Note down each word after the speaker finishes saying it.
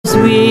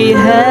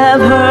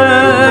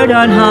shepherd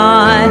on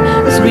high,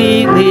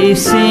 sweetly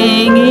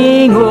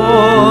singing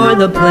o'er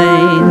the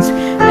plains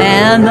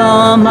and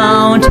the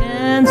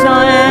mountains,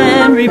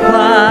 in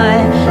reply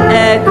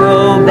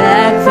echo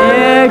back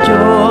their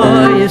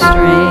joyous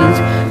strains.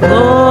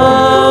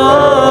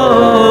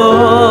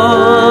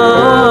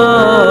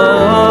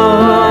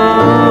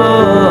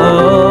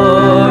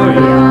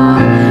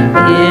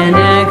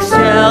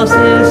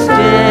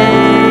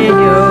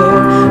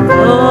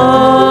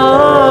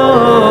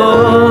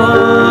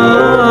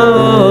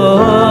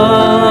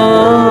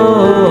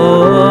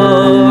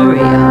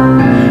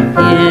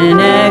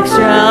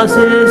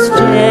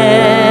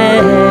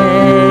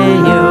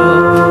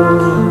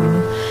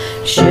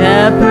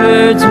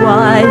 Shepherds,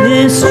 why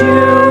this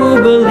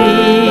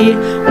jubilee?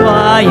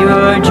 Why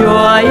your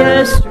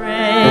joyous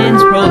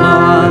strains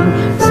prolong?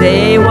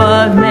 Say,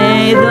 what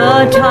may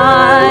the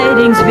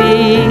tidings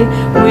be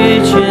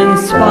which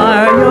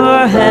inspire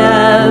your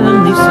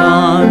heavenly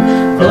song?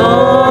 Gloria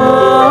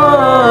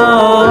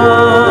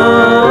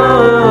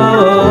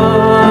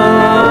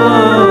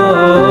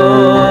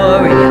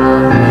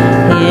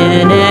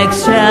in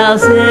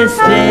excelsis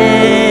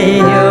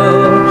Deo.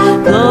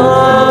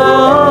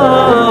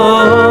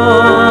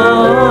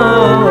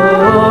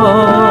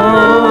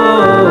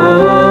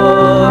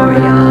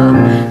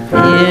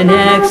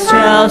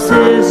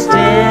 Excelsis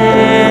Deo.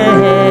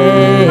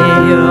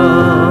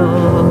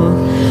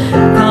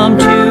 Come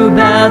to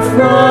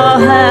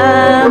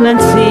Bethlehem and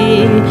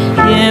see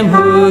him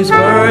whose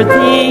birth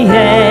the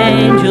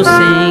angels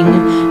sing.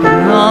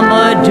 Come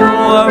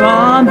adore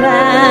on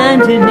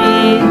bended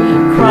knee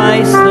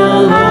Christ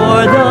the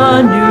Lord,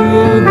 the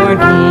newborn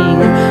King.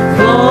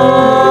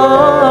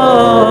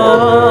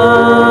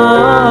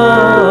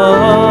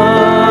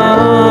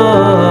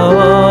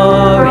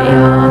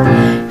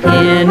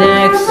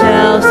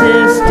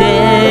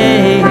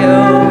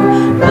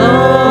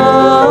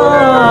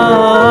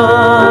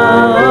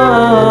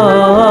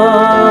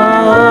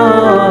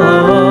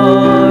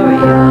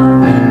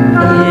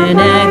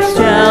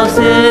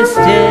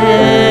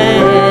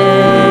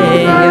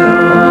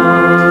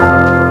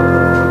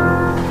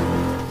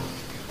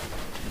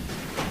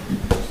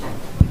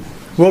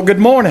 Well, good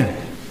morning.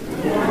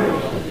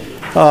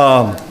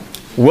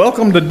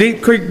 Welcome to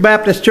Deep Creek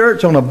Baptist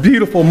Church on a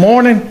beautiful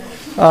morning.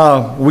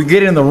 We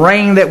get in the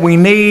rain that we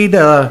need.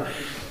 I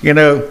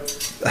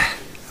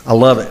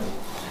love it.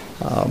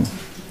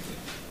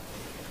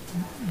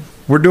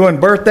 We're doing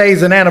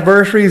birthdays and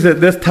anniversaries at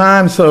this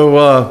time,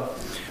 so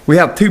we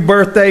have 2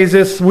 birthdays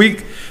this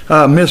week.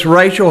 Miss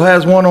Rachel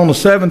has one on the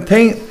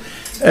 17th.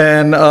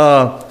 And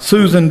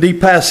Susan D.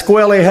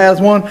 Pasquale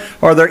has one.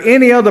 Are there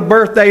any other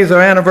birthdays or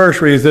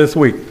anniversaries this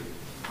week?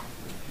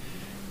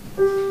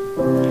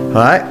 All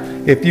right.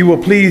 If you will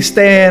please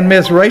stand,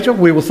 Miss Rachel,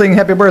 we will sing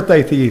happy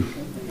birthday to you.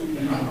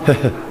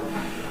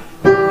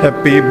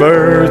 Happy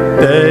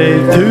birthday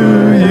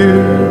to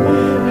you.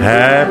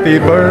 Happy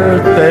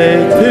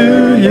birthday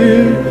to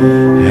you.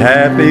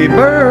 Happy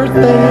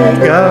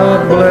birthday,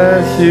 God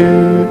bless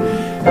you.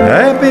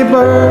 Happy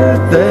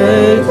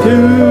birthday to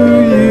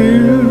you.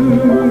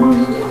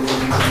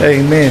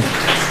 Amen.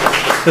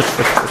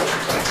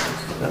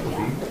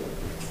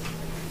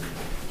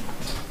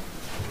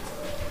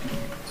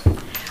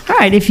 All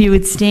right, if you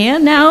would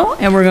stand now,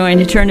 and we're going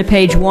to turn to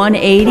page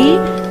 180,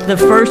 the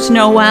first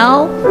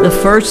Noel, the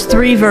first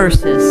 3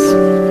 verses.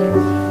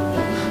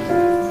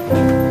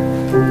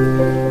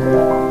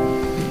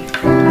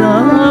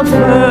 The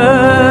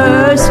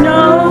first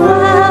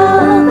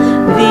Noel,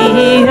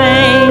 the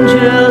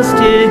angels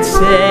did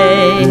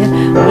say,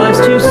 was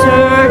too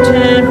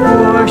certain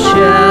for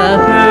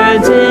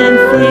shepherds in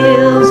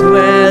fields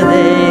where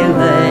they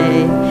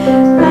lay,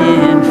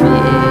 in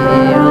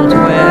fields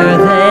where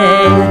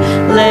they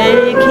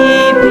lay,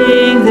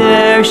 keeping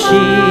their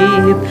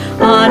sheep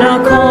on a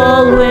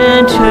cold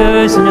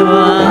winter's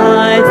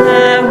night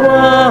that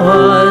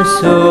was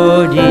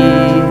so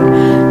deep.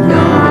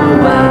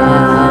 Noel,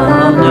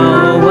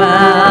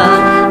 Noel,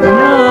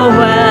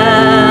 Noel,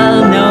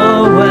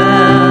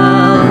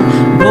 Noel,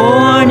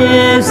 born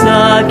is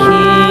the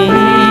King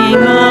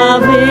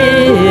of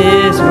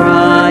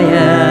Israel.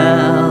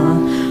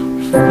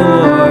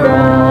 For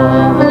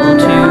all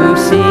to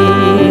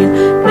see,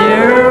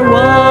 there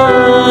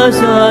was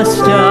a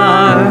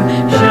star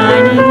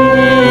shining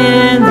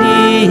in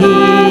the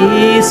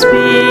east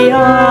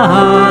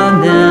beyond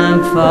them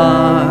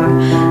far,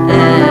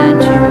 and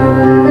to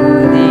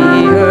the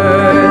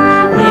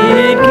earth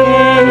it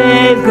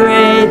gave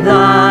great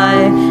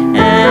light,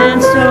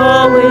 and so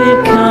it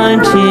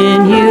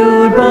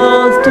continued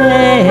both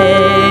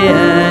day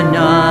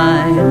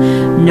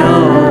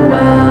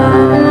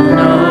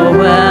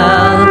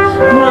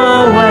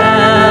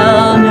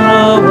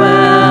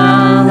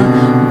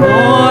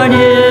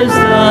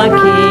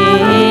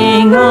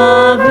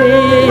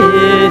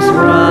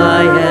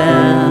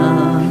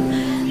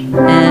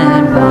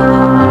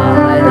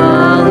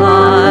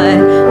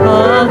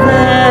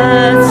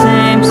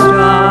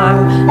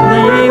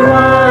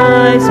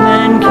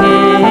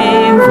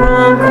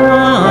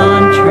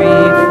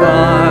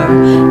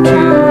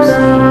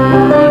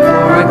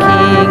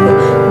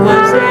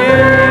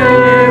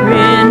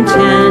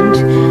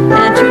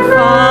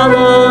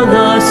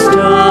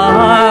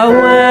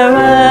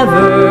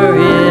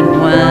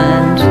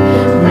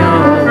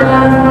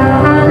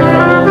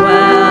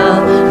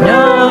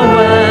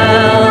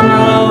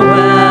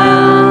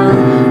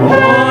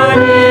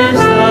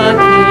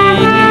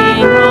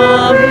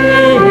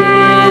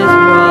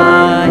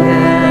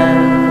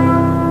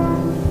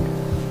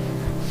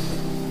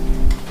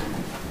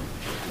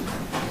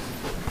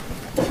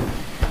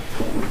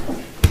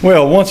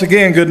Well, once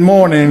again, good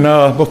morning.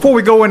 Before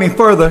we go any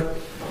further,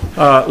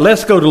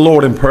 let's go to the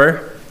Lord in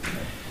prayer.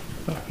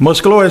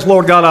 Most glorious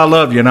Lord God, I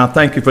love you, and I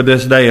thank you for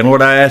this day. And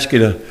Lord, I ask you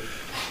to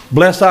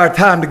bless our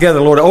time together.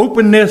 Lord,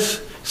 open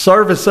this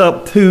service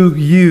up to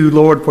you,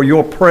 Lord, for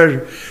your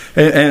prayer,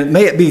 and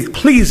may it be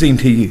pleasing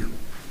to you.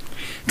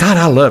 God,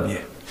 I love you.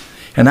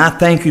 And I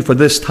thank you for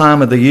this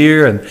time of the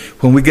year and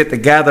when we get to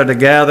gather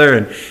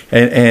together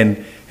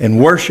and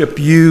worship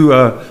you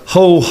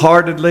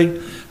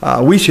wholeheartedly.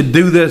 We should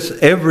do this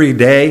every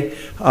day,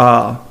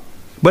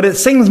 but it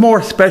seems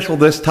more special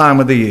this time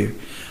of the year,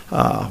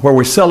 where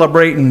we're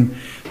celebrating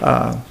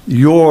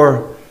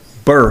your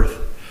birth,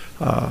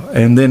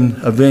 and then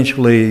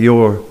eventually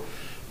your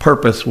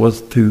purpose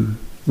was to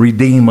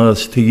redeem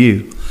us to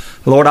you.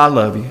 Lord, I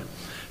love you.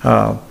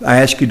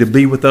 I ask you to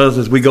be with us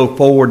as we go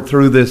forward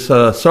through this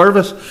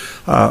service.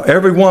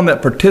 Everyone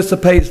that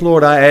participates,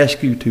 Lord, I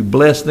ask you to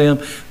bless them.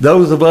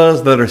 Those of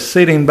us that are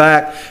sitting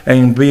back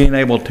and being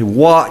able to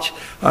watch,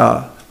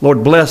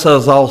 Lord, bless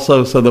us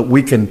also so that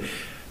we can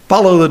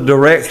follow the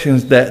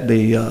directions that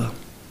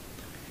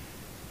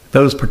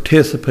those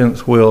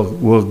participants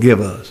will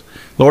give us.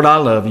 Lord, I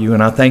love you,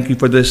 and I thank you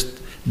for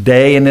this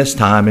day and this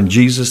time. In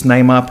Jesus'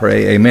 name I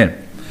pray,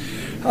 amen.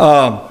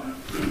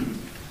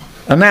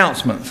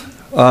 Announcements.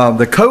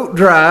 The coat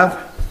drive,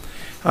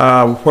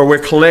 where we're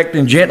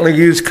collecting gently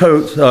used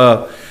coats.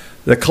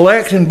 The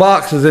collection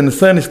box is in the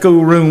Sunday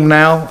school room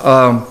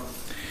now,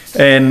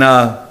 and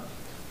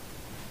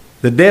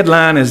the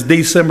deadline is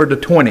December the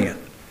 20th.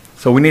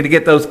 So we need to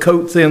get those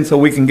coats in so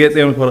we can get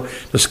them.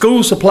 The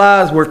school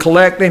supplies we're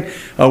collecting,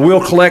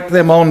 we'll collect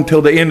them on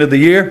until the end of the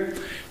year.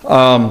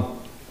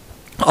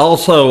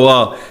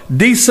 Also,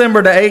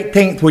 December the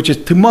 18th, which is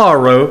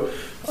tomorrow,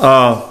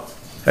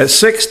 at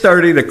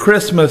 6:30, the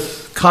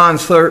Christmas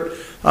concert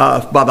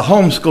by the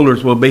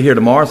homeschoolers will be here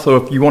tomorrow. So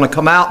if you want to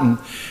come out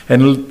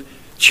and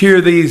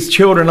cheer these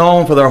children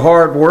on for their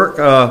hard work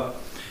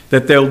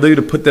that they'll do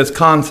to put this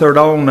concert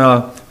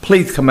on,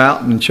 please come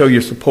out and show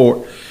your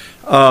support.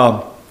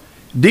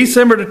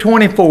 December the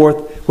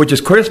 24th, which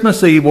is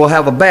Christmas Eve, we'll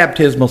have a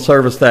baptismal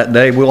service that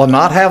day. We'll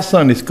not have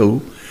Sunday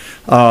school.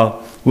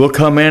 We'll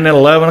come in at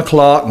 11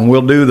 o'clock and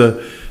we'll do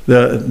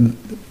the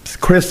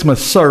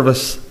Christmas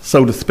service,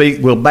 so to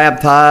speak. We'll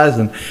baptize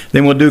and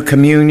then we'll do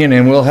communion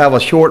and we'll have a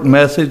short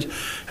message,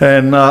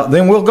 and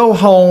then we'll go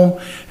home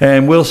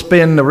and we'll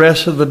spend the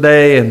rest of the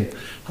day and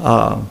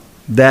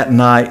that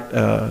night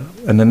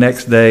and the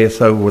next day or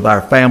so with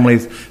our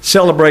families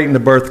celebrating the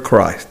birth of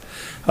Christ.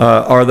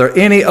 Are there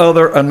any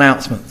other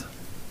announcements?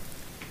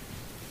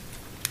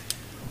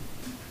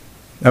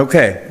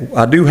 Okay,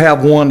 I do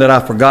have one that I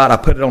forgot. I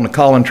put it on the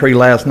calling tree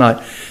last night.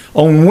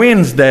 On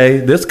Wednesday,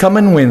 this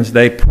coming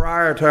Wednesday,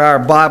 prior to our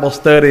Bible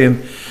study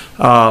and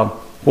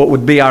what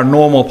would be our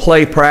normal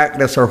play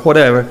practice or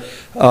whatever,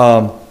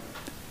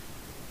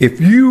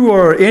 if you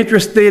are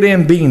interested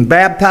in being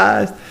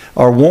baptized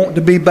or want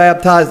to be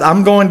baptized,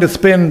 I'm going to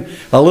spend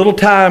a little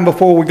time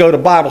before we go to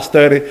Bible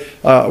study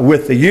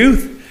with the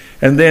youth,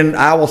 and then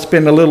I will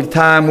spend a little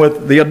time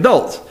with the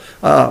adults.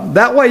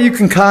 That way you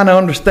can kind of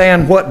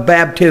understand what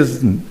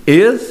baptism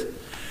is,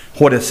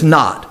 what it's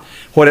not,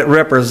 what it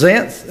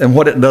represents, and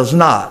what it does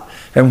not,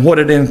 and what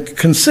it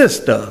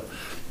consists of.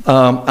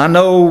 I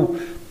know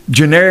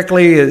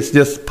generically it's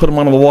just put them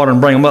under the water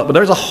and bring them up, but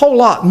there's a whole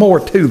lot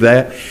more to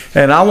that,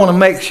 and I want to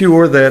make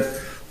sure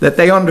that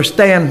they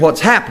understand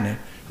what's happening.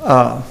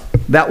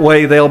 That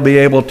way they'll be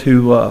able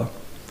to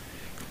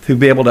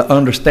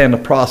understand the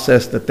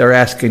process that they're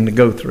asking to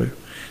go through.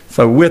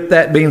 So with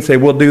that being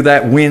said, we'll do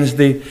that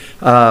Wednesday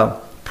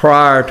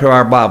prior to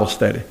our Bible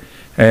study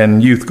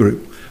and youth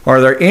group. Are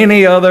there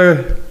any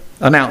other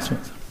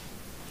announcements?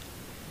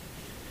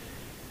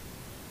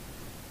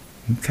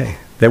 Okay.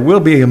 There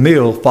will be a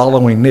meal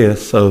following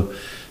this, so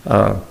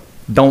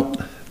don't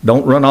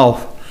run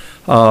off.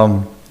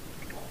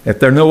 If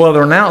there are no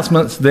other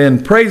announcements,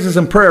 then praises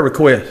and prayer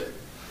requests.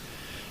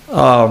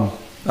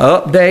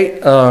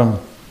 Update,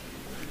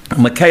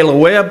 Michaela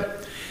Webb.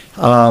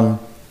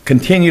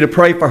 Continue to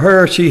pray for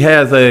her. She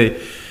has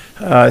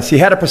she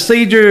had a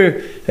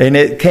procedure and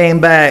it came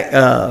back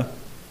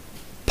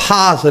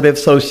positive,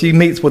 so she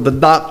meets with the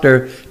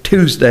doctor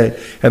Tuesday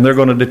and they're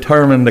going to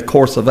determine the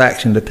course of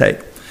action to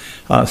take.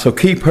 So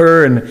keep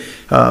her and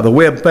the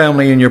Webb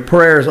family in your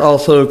prayers.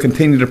 Also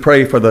continue to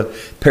pray for the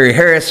Perry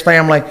Harris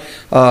family.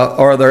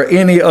 Are there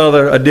any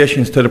other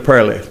additions to the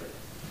prayer list?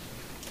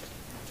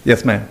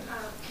 Yes, ma'am.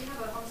 We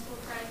have a homeschool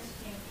friend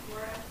named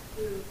Cora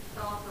who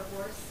fell off her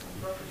horse and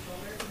broke her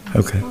shoulder.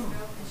 Okay. And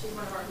she's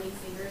one of our lead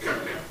singers.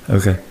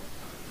 Okay.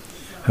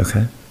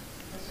 Okay.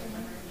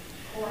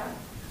 Cora.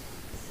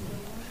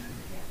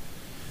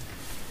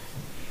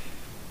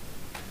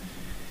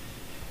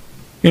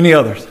 Any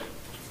others?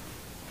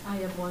 I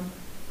have one.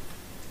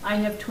 I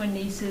have twin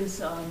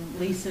nieces,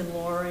 Lisa and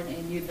Lauren,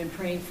 and you've been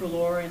praying for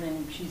Lauren,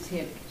 and she's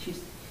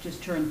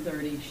just turned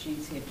 30.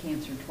 She's had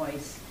cancer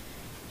twice.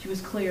 She was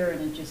clear,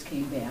 and it just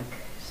came back.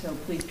 So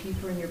please keep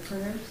her in your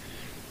prayers.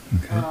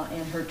 Okay.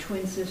 And her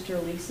twin sister,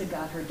 Lisa,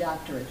 got her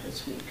doctorate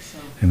this week. So.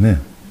 Amen.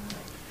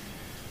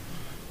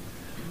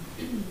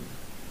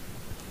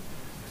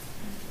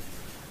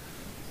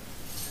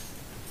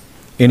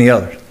 Any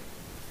others?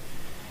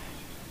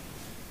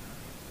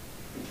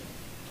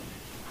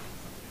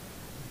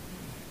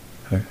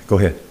 All right, go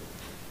ahead.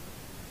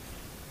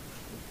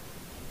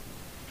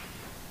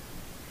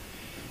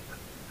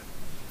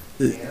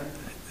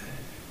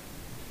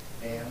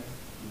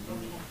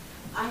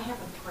 I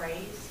have a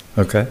praise.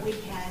 Okay. We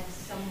had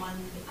someone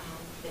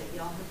that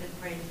y'all have been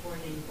praying for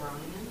named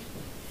Brian,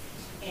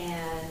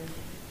 and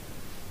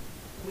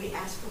we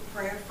asked for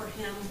prayer for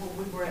him when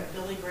we were at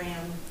Billy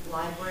Graham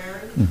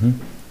Library. Mm-hmm.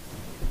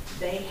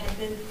 They had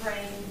been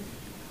praying.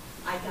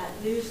 I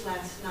got news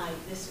last night.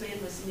 This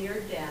man was near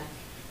death,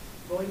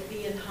 going to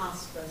be in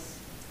hospice.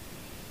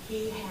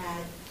 He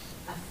had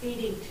a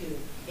feeding tube.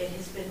 It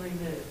has been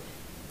removed.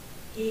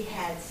 He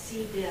had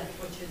C. diff,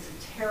 which is a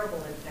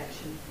terrible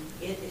infection.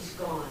 It is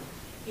gone.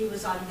 He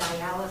was on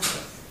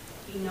dialysis.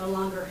 He no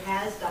longer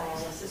has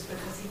dialysis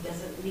because he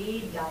doesn't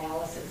need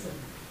dialysis. And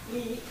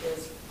he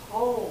is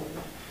home.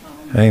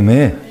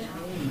 Amen.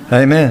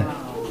 Amen.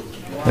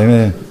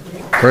 Amen.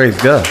 Praise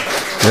God.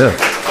 Yeah.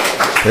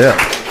 Yeah.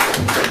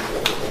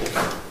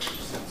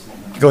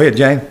 Go ahead,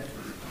 Jane.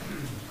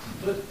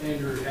 Put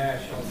Andrew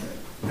Ash on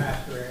there.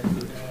 Pastor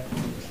Andrew Ash.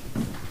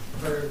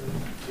 Prayer.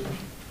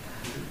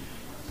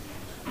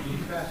 Did you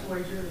pass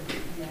away, Jerry?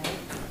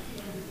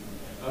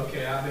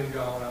 Okay, I've been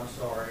gone. I'm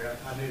sorry.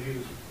 I knew he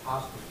was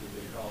hospice had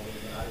been called in,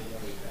 but I didn't know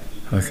he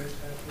passed. Okay.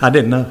 I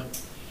didn't know.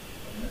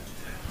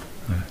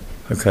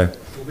 Okay.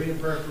 We'll be in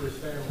prayer for his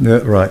family.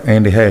 Yeah, right.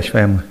 Andy Hash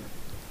family.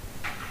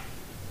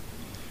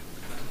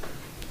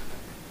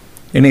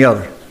 Any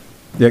other?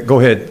 Yeah, go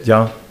ahead,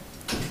 John.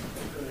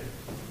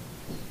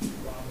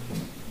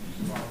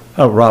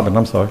 Oh, Robin,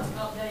 I'm sorry.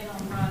 Update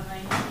on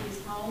Ryan.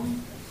 He's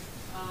home.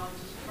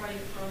 Just pray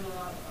for a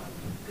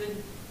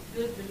good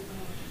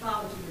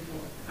pathology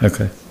report.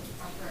 Okay. So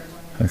our prayers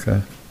on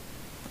that.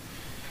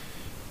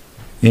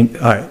 Okay.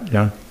 All right,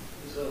 John.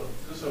 So,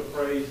 just a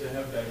praise to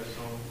have Davis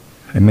home.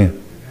 Amen.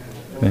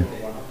 Amen.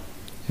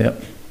 Yep.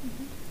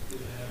 Good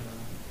to have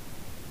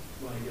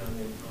my young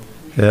man home.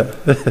 Yeah.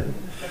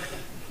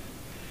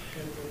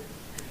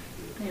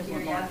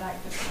 Jerry, I'd like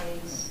to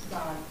praise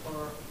God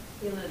for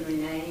healing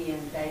Renee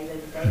and David.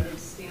 David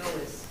still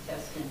is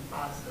testing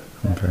positive,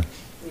 but Okay.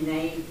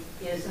 Renee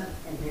isn't,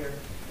 and they're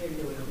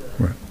doing good.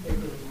 Right. They're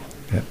doing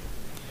good. Yep.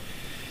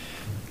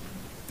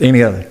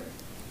 Any other?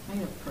 I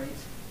have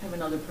praise. I have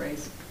another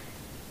praise.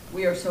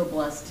 We are so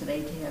blessed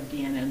today to have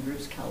Dan and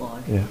Bruce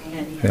Kellogg. Yeah.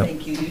 And Yep.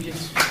 thank you. You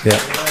just, Yeah.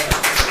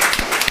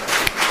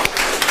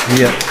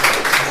 Yeah.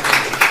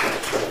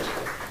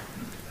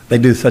 They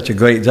do such a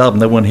great job.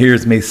 No one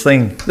hears me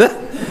sing.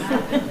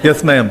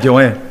 Yes, ma'am,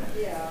 Joanne.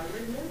 Yeah, I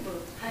remember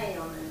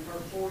Pam and her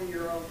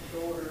 4-year-old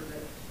daughter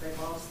that they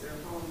lost their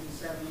home in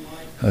 7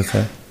 Lakes.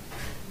 Okay.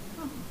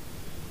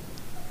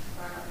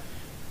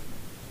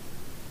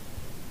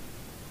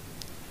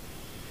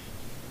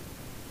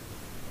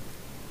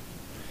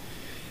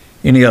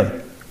 Any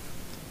other?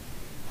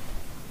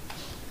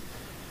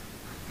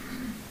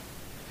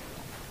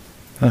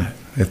 All right.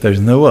 If there's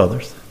no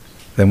others,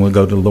 then we'll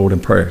go to the Lord in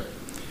prayer.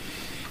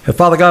 And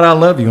Father God, I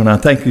love you and I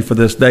thank you for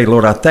this day,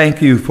 Lord. I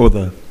thank you for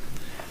the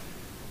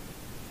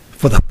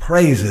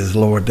praises,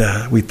 Lord.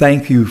 We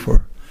thank you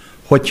for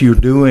what you're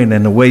doing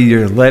and the way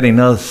you're letting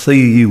us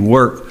see you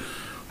work.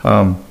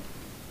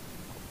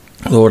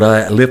 Lord,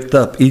 I lift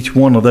up each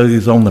one of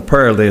those on the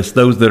prayer list,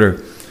 those that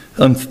are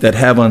that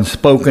have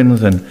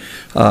unspokens, and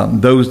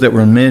those that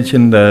were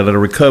mentioned that are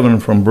recovering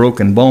from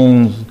broken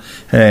bones,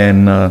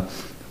 and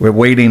we're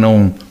waiting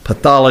on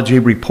pathology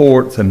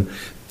reports and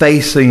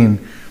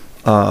facing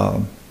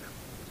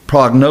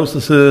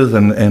prognoses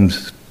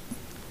and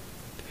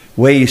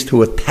ways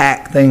to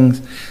attack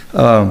things.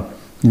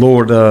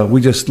 Lord,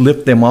 we just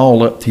lift them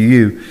all up to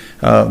you.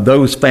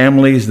 Those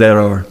families that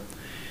are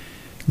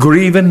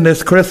grieving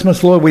this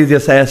Christmas, Lord, we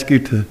just ask you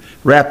to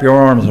wrap your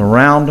arms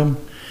around them.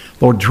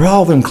 Lord,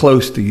 draw them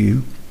close to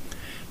you.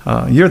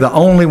 You're the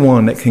only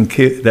one that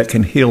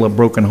can heal a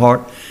broken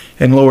heart.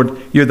 And Lord,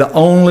 you're the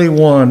only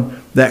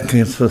one that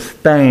can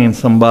sustain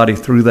somebody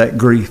through that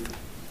grief.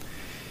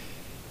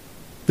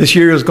 This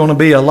year is going to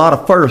be a lot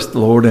of firsts,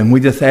 Lord, and we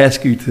just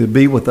ask you to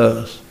be with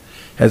us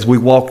as we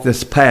walk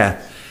this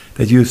path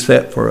that you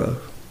set for us.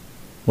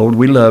 Lord,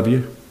 we love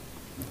you.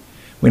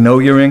 We know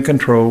you're in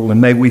control,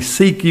 and may we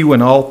seek you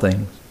in all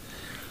things.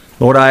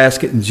 Lord, I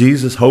ask it in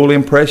Jesus' holy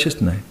and precious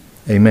name.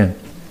 Amen.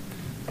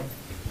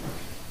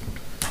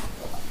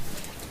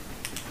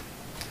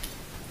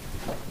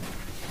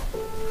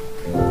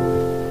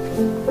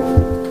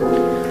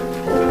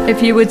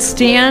 if you would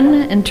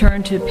stand and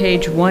turn to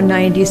page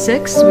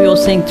 196, we will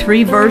sing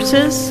 3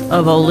 verses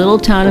of O Little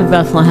Town of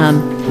Bethlehem.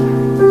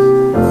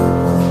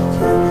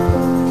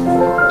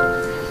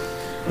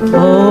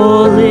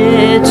 O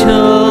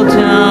little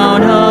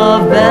town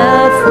of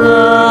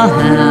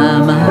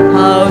Bethlehem,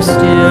 how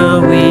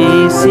still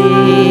we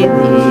see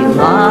thee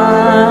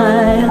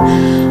lie,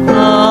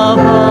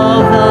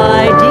 above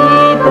thy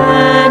deep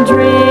and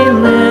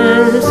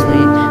dreamless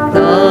sleep,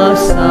 the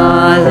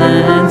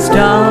silent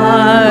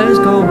stars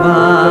go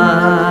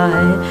by,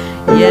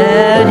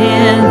 yet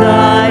in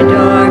thy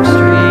dark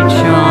street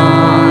shine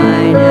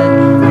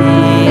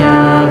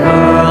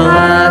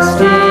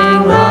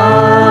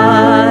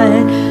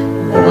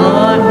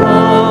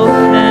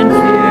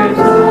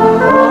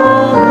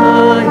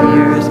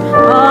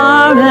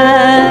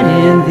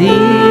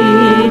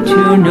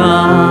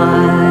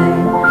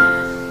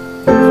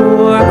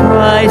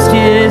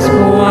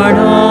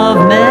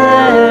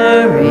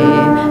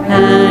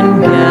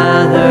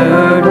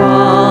gathered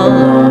all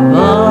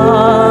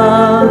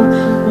above.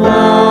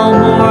 While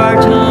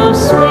mortals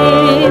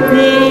sleep,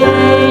 the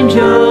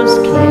angels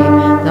keep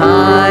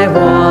thy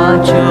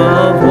watch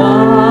of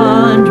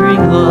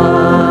wandering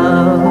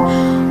love.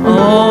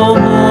 O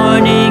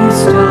morning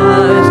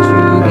stars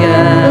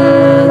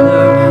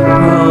together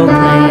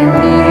proclaim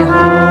the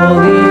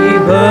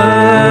holy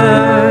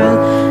birth,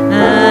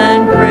 and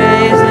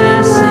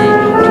praises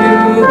sing to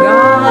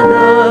God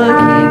the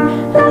King,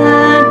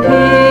 and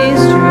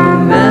peace to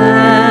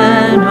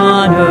men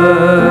on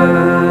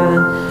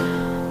earth.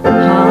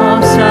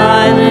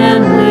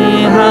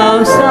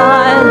 How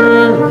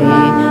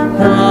silently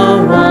the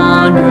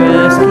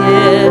wondrous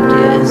gift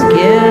is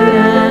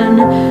given.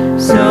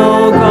 So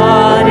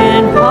God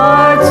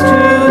imparts to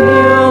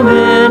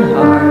human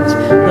hearts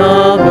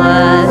the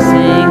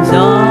blessings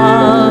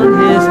of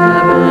his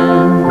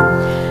heaven.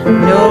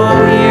 No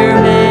ear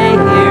may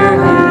hear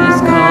his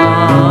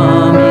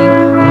coming,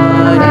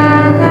 but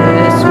in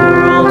this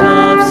world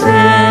of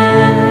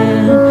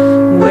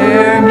sin,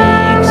 where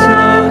meek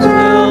souls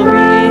will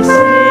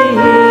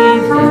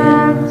receive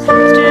him,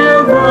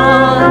 still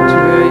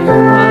waters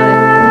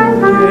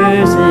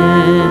in.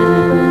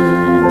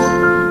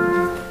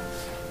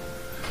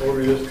 Lord,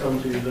 we just come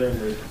to you today,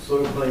 and we're so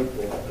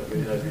thankful that we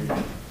have you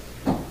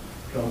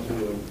come to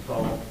and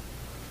talk.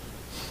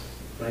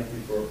 Thank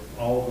you for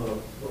all the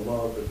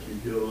love that you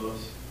give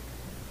us.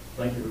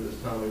 Thank you for this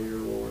time of year,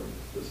 Lord.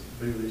 Just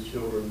be with these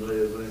children today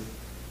as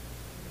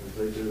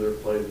they do their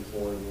play this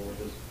morning, Lord.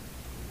 Just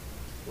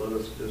let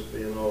us just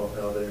be in awe of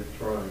how they're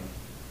trying.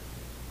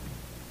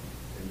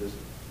 And just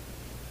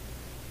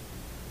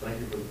thank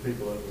you for the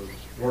people that were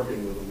working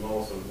with them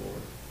also,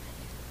 Lord.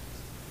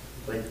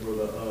 Thank you for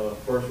the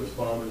first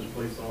responders,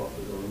 police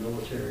officers, and the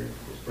military.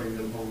 Just bring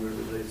them home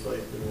every day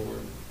safely,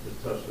 Lord. Just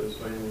touch those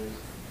families.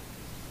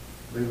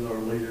 Be with our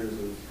leaders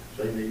as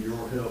they need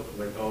your help to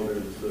make all their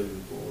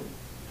decisions, Lord.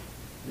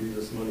 Use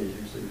this money as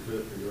you see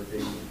fit for your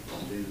kingdom.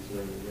 In Jesus'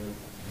 name, amen.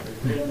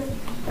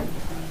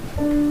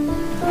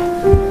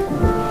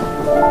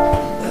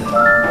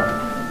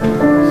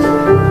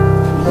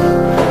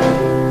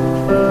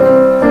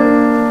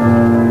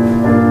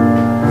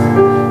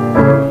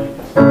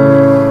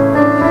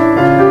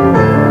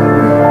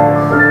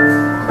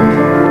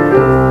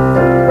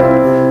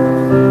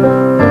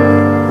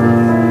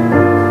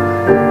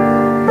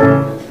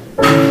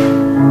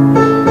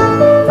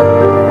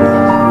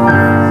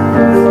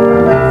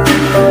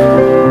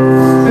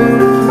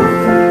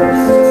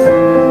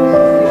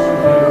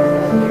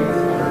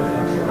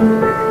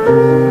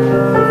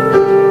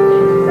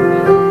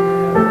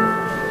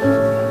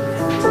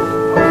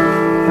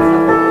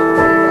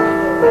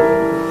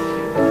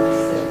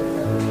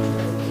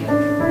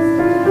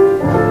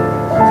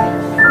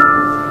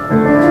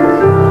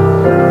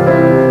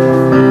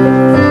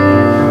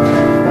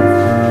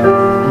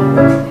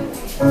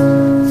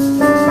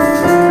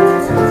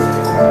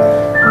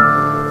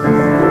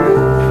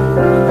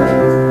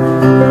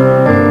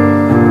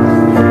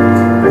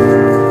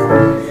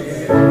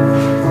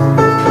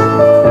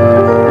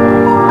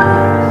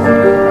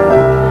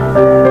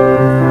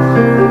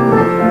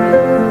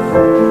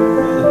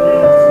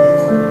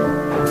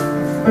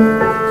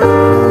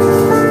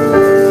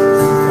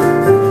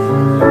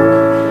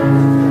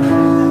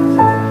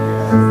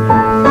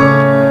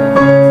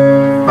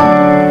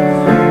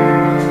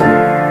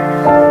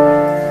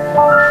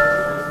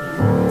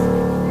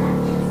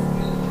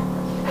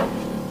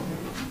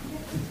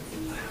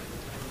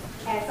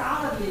 As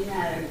all of you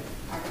know,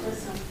 our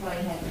Christmas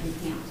play had to be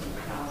canceled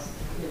because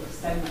there was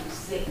so much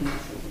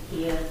sickness with the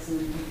kids and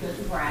we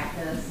couldn't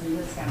practice and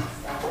this kind of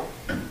stuff.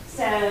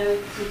 So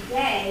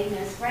today,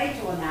 Miss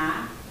Rachel and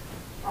I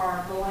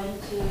are going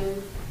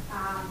to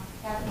have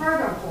a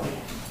program for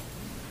you.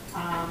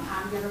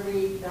 I'm going to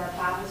read the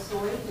Bible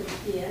story to the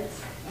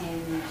kids,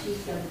 and she's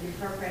going to do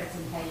her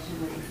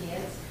presentation with the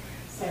kids.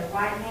 So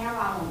right now,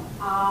 I want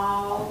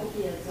all the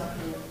kids up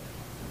here.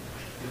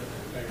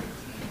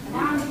 Come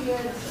on,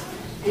 kids.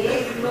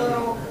 Big,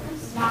 little,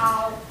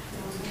 small.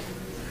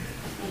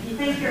 If you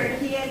think you're a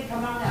kid,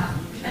 come on up.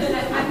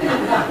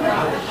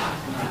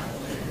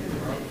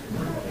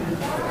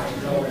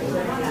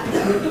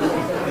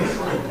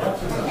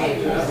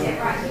 Okay, sit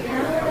right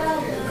here.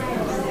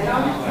 Sit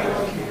on the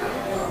floor.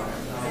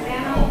 Sit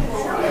down on the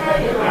floor.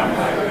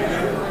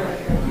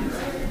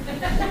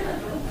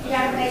 You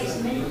gotta face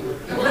me.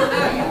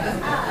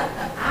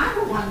 I'm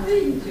the one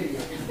reading to you.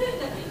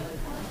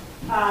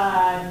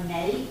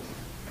 Nate.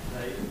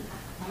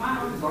 Come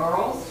on,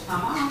 girls.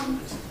 Come on.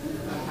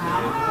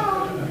 Come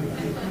on.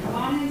 Come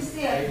on and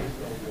sit.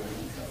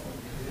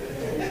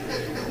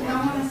 You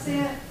don't want to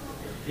sit?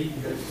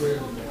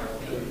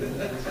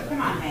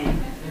 Come on,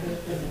 man.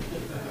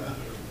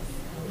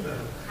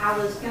 I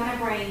was going to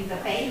bring the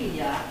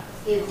baby up,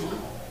 Izzy,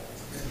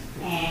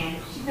 and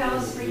she fell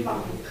asleep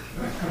on me.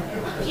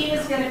 She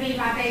was going to be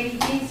my baby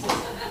Jesus.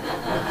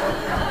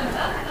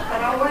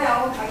 But oh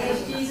well, I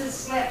guess Jesus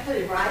slept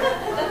too, right?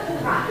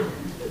 Right.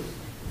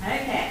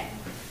 Okay.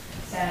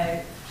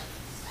 So,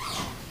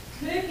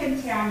 who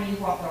can tell tell me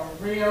what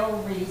the real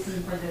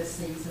reason for this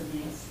season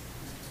is.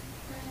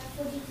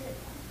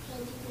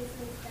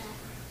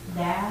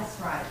 That's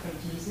right, for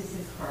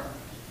Jesus' birth.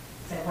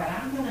 So what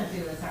I'm going to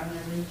do is I'm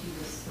going to read you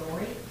the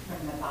story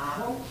from the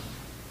Bible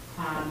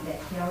that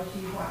tells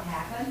you what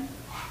happened.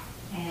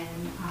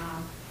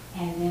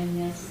 And then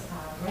Miss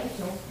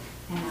Rachel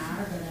and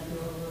I are going to do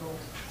a little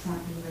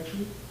something with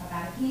you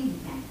about a candy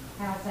cane.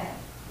 How's that?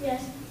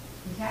 Yes.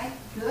 Okay,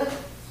 good?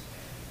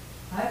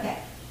 Okay.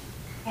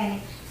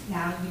 And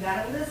now you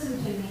got to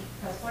listen to me,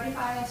 because what if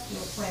I ask you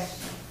a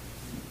question?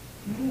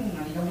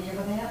 Are you going to be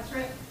able to answer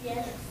it?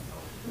 Yes.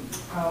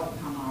 Oh,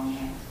 come on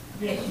now.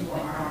 Yes, you are,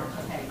 aren't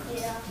you? Okay.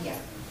 Yeah.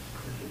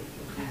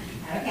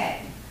 Yeah.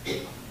 Okay.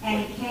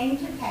 And it came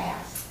to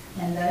pass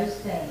in those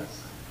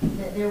days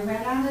that there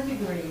went out a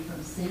decree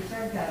from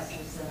Caesar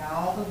Augustus that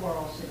all the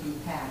world should be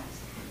taxed.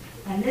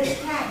 And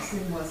this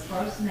taxing was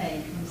first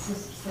made from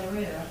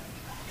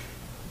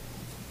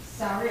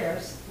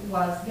Cyrus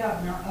was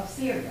governor of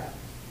Syria.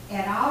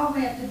 And all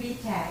went to be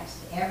taxed,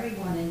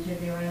 everyone into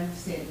their own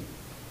city.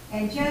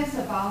 And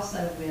Joseph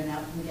also went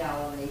up from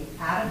Galilee,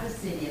 out of the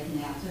city of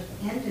Nazareth,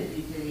 into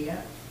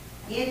Judea,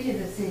 into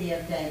the city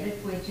of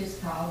David, which is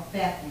called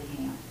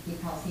Bethlehem,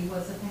 because he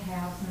was of the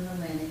house and the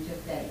lineage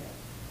of David,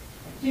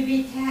 to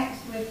be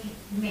taxed with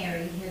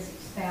Mary, his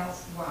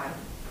espoused wife,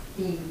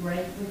 being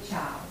great with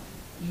child.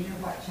 You know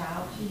what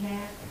child she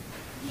had?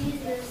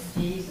 Jesus.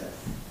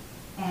 Jesus.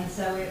 And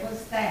so it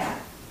was that,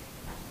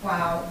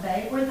 while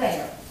they were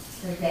there,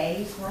 the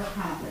days were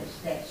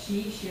accomplished that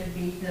she should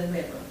be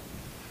delivered.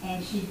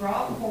 And she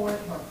brought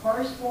forth her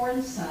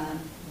firstborn son,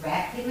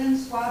 wrapped him in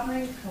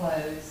swaddling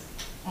clothes,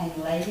 and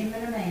laid him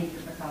in a manger,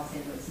 because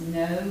there was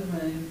no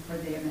room for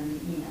them in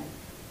the inn.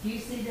 Do you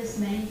see this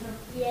manger?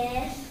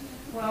 Yes.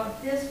 Well,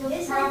 this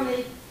was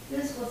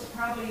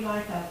probably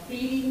like a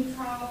feeding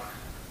trough.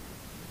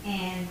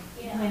 And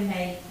Yeah. when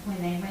they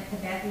went to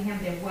Bethlehem,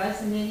 there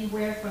wasn't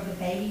anywhere for the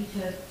baby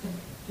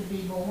to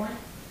be born.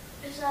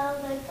 So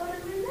they put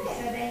him in So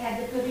there. they had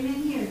to put him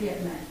in here,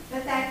 didn't they?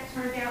 But that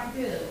turned out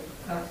good,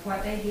 because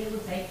what they did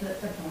was they put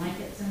the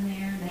blankets in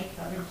there and they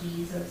covered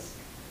Jesus.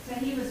 So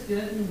he was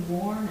good and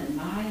warm and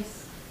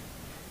nice.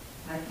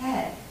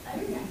 Okay. I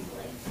didn't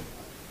actually.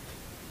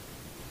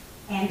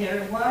 And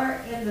there were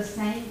in the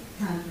same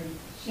country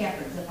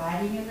shepherds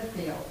abiding in the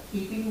field,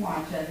 keeping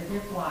watch over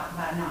their flock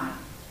by night.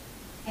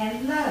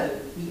 And lo,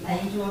 the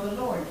angel of the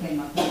Lord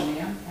came upon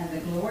them, and the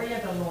glory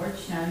of the Lord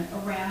shone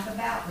around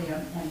about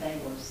them, and they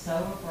were so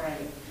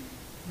afraid.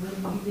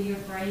 Wouldn't you be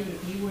afraid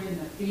if you were in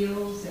the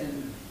fields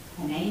and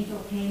an angel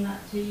came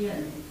up to you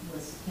and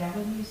was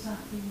telling you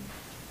something?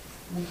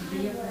 Would you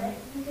be afraid?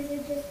 Because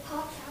it just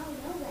popped out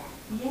of nowhere.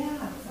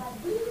 Yeah, It's like,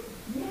 whoop.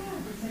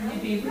 yeah. So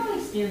you'd be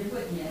really scared,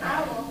 wouldn't you?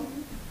 I will.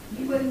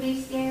 You wouldn't be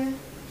scared?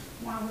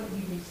 Why wouldn't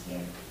you be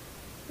scared?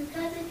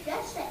 Because it's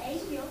just an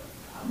angel.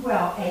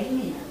 Well,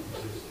 amen.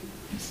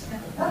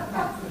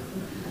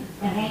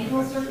 And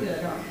angels are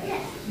good, aren't they?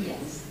 Yes.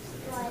 Yes.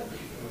 Like,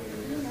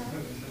 you know,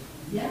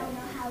 I Yeah. don't know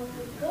how it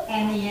would go.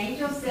 And the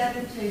angel said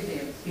unto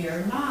them,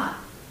 Fear not.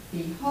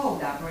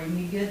 Behold, I bring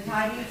you good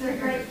tidings of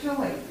great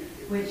joy,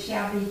 which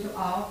shall be to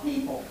all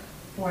people.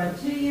 For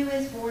unto you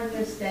is born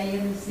this day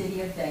in the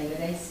city of David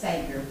a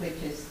Savior,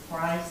 which is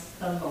Christ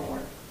the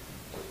Lord.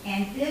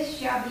 And this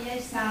shall be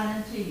a sign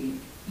unto you.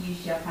 You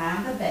shall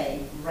find the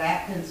babe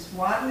wrapped in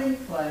swaddling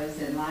clothes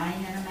and lying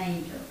in a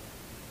manger.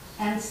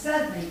 And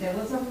suddenly there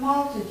was a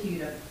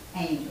multitude of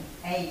angels,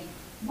 a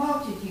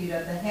multitude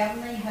of the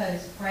heavenly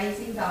host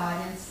praising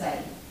God and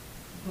saying,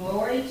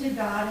 Glory to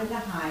God in the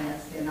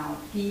highest, and on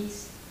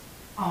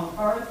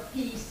earth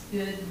peace,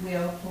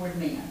 goodwill toward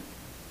men.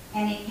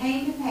 And it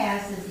came to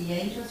pass, as the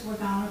angels were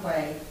gone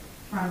away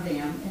from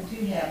them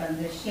into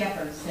heaven, the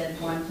shepherds said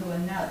one to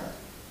another,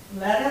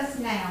 Let us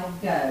now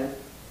go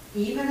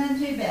even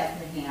unto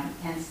Bethlehem,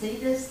 and see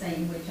this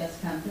thing which has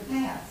come to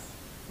pass,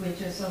 which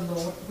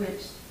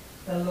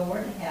the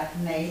Lord hath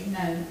made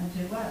known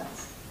unto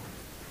us.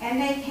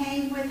 And they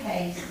came with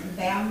haste, and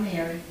found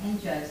Mary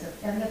and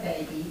Joseph and the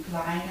baby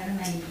lying in a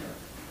manger.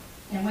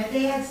 And when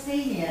they had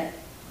seen it,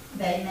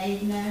 they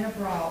made known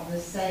abroad the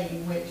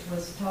saying which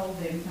was told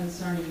them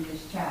concerning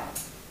this child.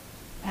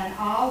 And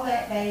all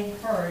that they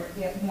heard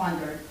it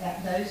wondered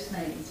at those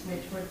things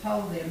which were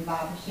told them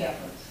by the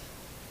shepherds.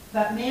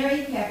 But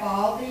Mary kept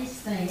all these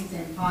things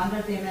and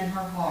pondered them in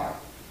her heart.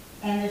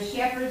 And the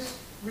shepherds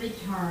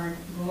returned,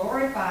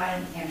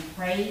 glorifying and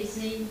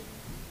praising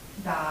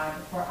God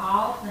for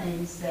all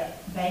things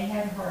that they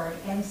had heard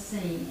and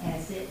seen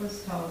as it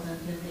was told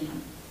unto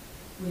them.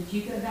 Would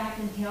you go back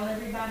and tell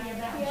everybody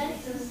about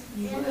Yes. Jesus?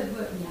 You Yes. would,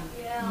 wouldn't you?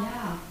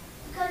 Yeah.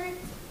 Because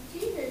it's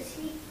Jesus,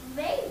 he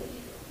made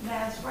you.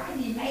 That's right.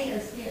 He made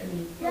us, didn't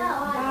he?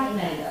 Yeah, God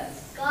made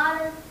us.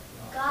 God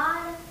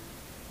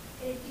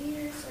and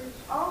Jesus is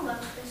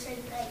almost the same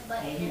thing, but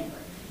Amen.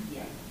 different.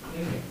 Yeah,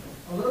 very different.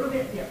 A little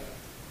bit different.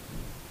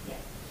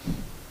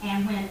 Yeah.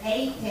 And when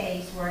 8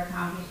 days were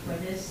accomplished for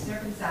this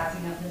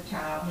circumcising of the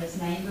child,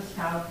 his name was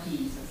called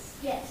Jesus,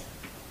 Yes.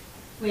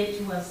 which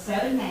was so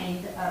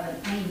named of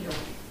an angel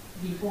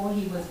before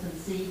he was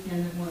conceived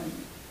in the womb.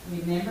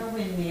 Remember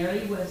when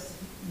Mary was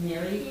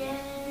married?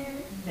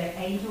 Yes. The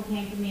angel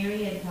came to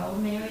Mary and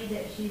told Mary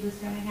that she was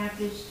going to have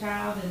this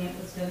child, and it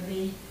was going to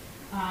be,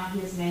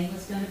 his name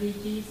was going to be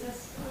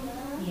Jesus.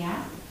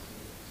 Yeah.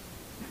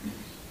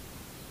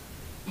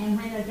 And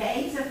when the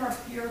days of her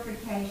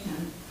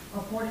purification,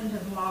 according to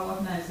the law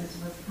of Moses,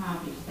 was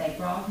accomplished, they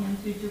brought him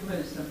to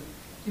Jerusalem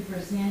to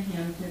present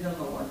him to the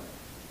Lord.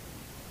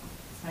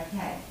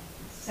 Okay,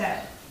 so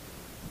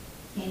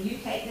can you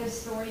take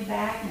this story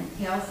back and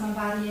tell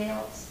somebody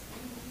else?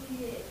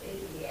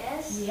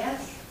 Yes.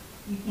 Yes,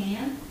 you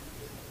can.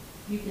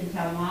 You can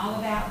tell them all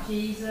about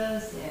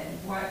Jesus and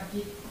what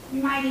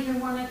you might even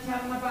want to tell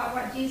them about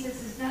what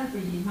Jesus has done for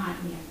you, might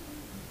you?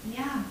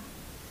 Yeah,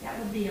 that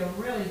would be a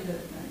really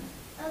good thing.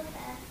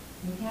 Okay.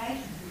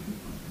 Okay?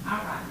 All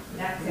right,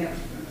 that's it.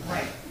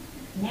 Great.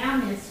 Now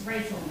Miss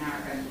Rachel and I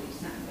are going to do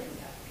something with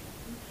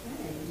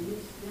Okay,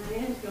 Miss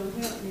Diane's gonna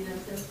help me, and I'm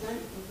so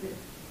thankful that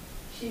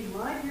she's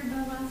right here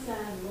by my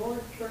side,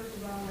 Lord, first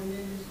of all, and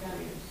then Miss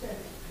Diane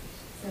second.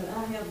 So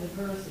I have the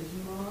verses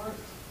marked,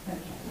 you.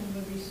 and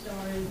we'll be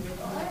starting with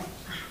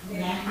Okay.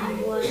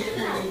 Matthew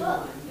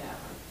 1:21.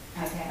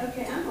 Okay.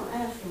 Okay, I'm gonna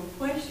ask them a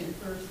question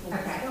first before we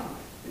Okay. start.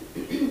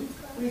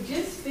 We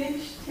just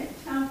finished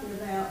talking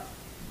about,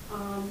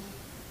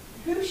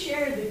 who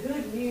shared the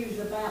good news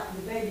about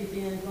the baby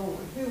being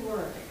born? Who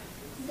were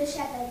they? The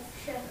shepherds.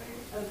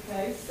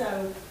 Okay,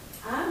 so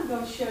I'm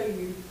going to show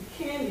you the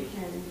candy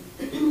cane.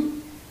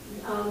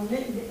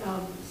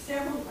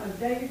 Several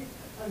days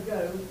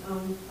ago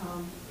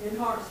in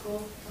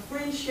Hartsville, a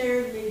friend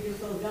shared me this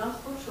little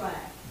gospel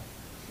tract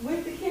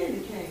with the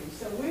candy cane.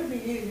 So we'll be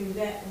using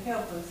that to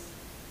help us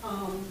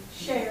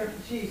share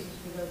Jesus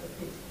with other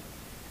people.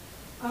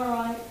 All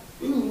right,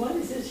 what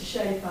is this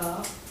shape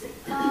of?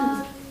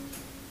 A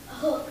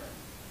hook.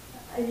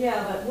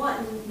 Yeah, but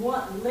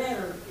what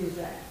letter is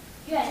that?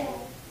 J.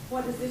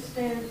 What does this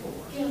stand for?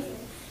 Jesus.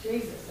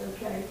 Jesus,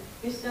 okay.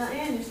 Miss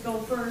Diane is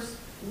going to first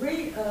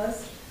read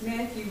us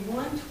Matthew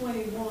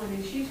 1:21,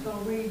 and she's going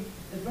to read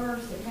the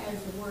verse that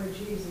has the word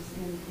Jesus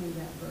in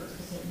that verse.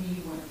 Is it, do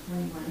you want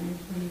 21 and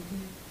 22?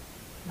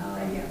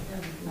 Yeah. that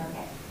would be good.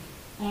 Okay.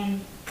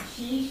 And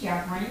she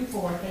shall bring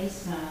forth a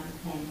son,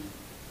 and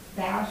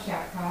thou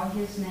shalt call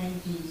his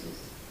name Jesus,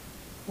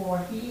 for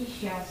he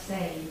shall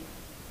save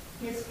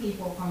his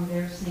people from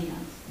their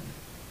sins.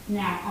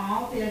 Now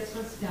all this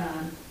was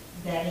done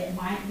that it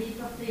might be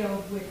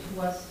fulfilled which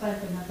was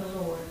spoken of the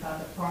Lord by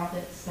the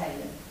prophet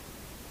saying.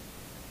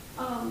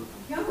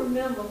 Y'all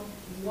remember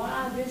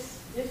why this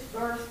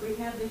verse, we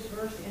have this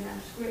verse in our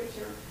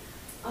scripture.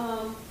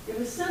 There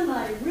was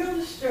somebody real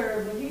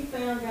disturbed when he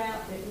found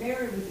out that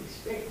Mary was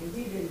expecting.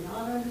 He did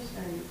not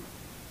understand.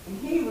 And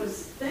he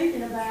was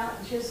thinking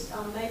about just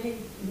maybe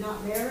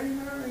not marrying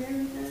her and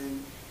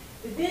everything.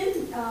 But then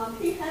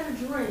he had a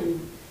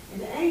dream,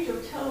 and the angel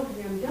told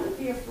him, don't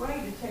be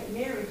afraid to take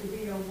Mary to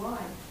be your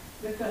wife,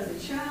 because the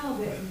child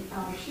that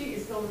she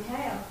is going to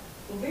have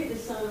will be the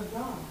Son of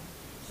God.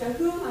 So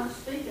who am I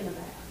speaking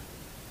about?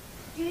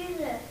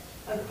 Jesus.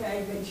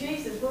 Okay, but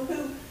Jesus, well,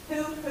 who,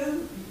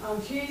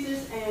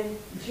 Jesus and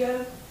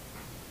Joe?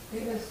 Who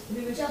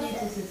was Joseph.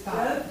 Jesus'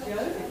 father?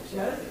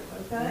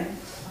 Joseph, okay?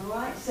 All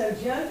right, so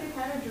Joseph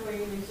had a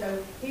dream, and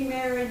so he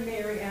married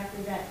Mary after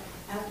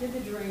the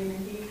dream,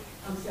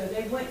 and so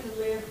they went to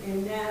live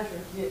in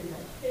Nazareth, didn't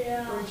they?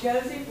 Yeah. Where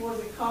Joseph was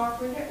a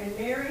carpenter, and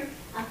Mary,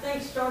 I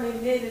think,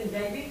 started knitting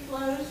baby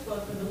clothes for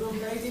the little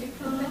baby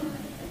to come.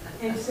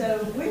 And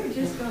so we're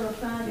just going to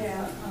find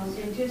out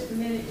in just a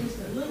minute, just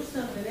a little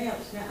something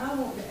else. Now, I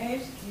want to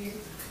ask you,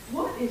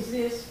 what is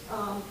this?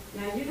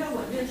 Now, you know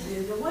what this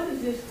is, but what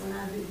is this when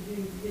I do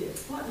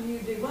this? What do you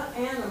do? What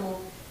animal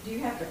do you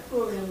have to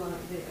pull in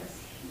like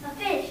this? A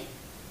fish.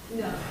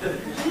 No.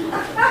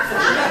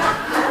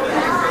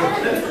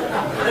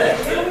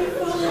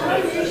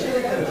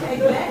 Okay,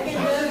 back in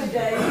those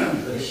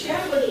days, the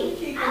shepherds were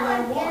keeping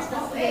their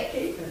what were they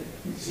keeping?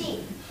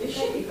 Sheep. The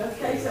sheep,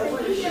 okay, so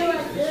when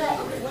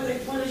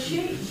a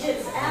sheep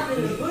gets out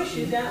in the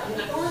bushes, out in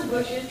the thorn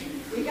bushes,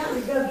 you got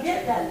to go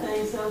get that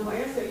thing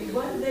somewhere. So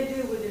what do they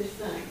do with this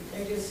thing?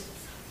 They just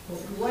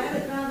grab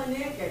it by the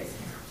neck and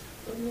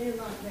put it in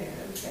like that,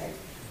 okay.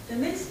 So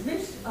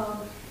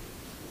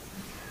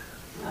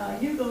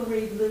you're going to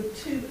read Luke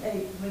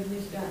 2:8 with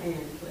Miss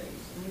Diane,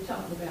 please. And we're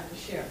talking about the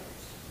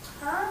shepherds.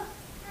 Huh?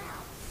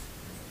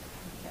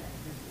 Okay.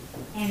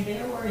 And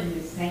there were in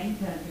the same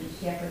country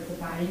shepherds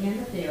abiding in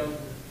the field,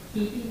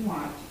 keeping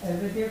watch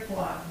over their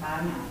flock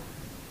by night.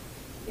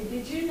 And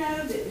did you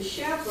know that the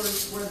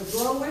shepherds were the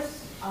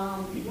lowest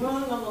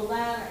rung on the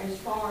ladder as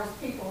far as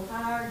people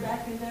hired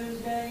back in those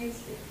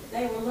days?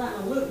 They were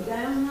looked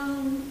down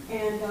on,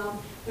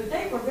 but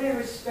they were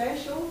very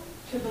special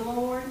to the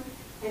Lord,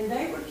 and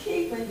they were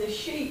keeping the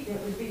sheep that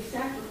would be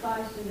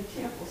sacrificed in the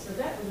temple. So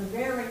that was a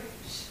very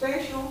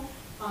special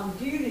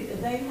duty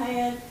that they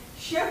had.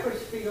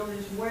 Shepherd's Field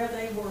is where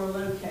they were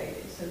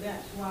located, so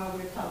that's why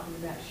we're talking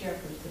about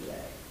shepherds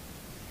today.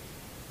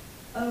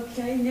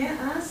 Okay,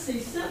 now I see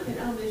something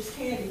on this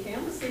candy cane.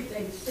 I'm going to see if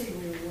they can see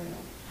real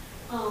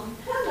well.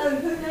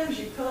 Who knows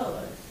your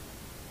colors?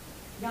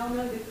 Y'all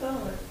know the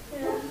color.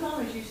 Yeah. What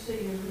colors you see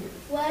in here?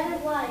 Red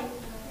and white.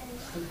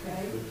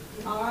 Okay.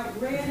 All right,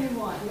 red and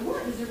white. And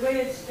what does the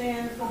red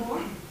stand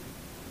for?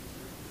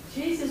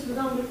 Jesus was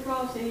on the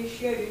cross and he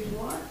shed his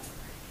what?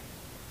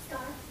 Star.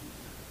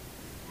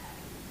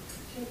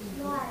 Shed his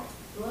Blood.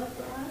 blood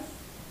for us.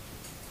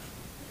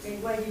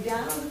 Anyway, he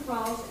died on the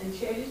cross and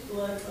shed his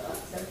blood for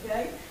us,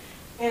 okay?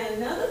 And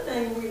another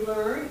thing we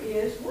learn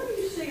is, what do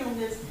you see on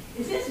this?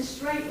 Is this a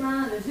straight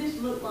line? Does this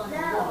look like a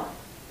No.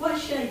 what?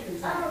 What shape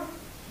is that? Oh.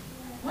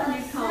 What do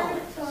you call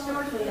it? Circle.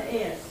 Starts with an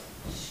S.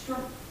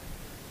 Stripes.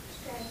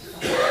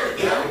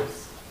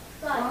 Stripes.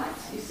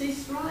 Stripes. You see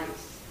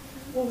stripes?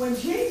 Well, when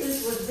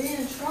Jesus was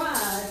being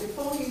tried,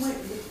 before he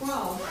went to the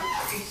cross,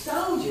 the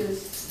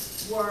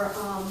soldiers were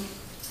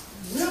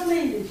real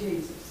mean to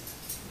Jesus.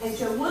 And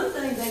so one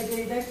thing they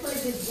did, they played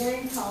this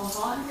game called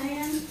Hot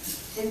Hand.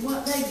 And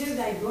what they do,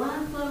 they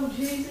blindfold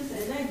Jesus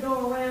and they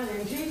go around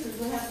and Jesus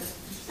would have to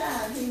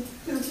decide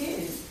who hit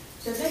him.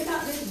 So they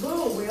got this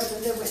bull whip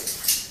and they went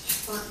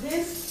like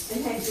this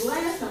and had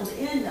glass on the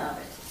end of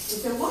it.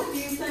 And so what do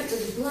you think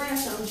with the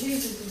glass on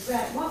Jesus'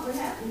 back? What would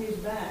happen to his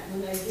back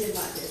when they did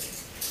like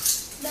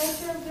this? Make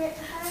him get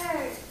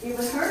hurt. It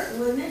would hurt,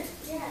 wouldn't it?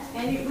 Yeah.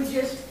 And it would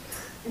just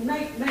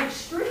make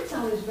streaks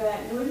on his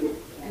back, wouldn't it?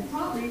 And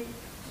probably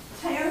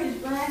tear his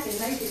back and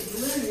make it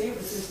blue. It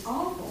was just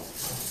awful.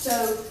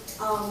 So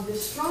the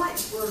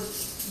stripes were,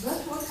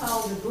 that's what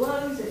called the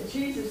blows that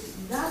Jesus,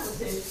 the Bible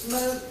says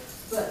smoke,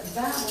 but the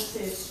Bible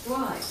says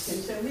stripes.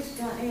 And so Miss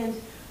Diane's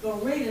going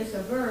to read us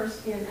a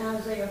verse in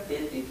Isaiah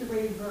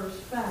 53, verse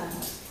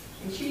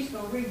 5. And she's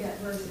going to read that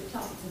verse that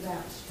talks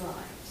about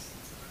stripes.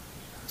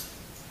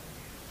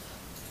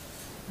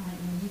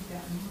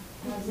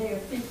 Isaiah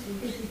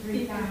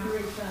 53,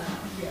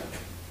 5. Yeah.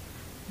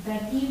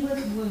 But he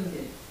was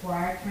wounded for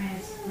our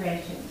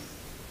transgressions.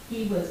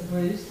 He was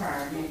bruised for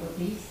our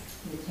iniquities.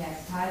 The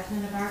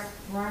chastisement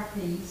for our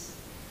peace,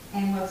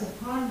 and was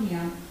upon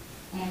him,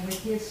 and with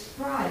his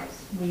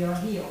stripes we are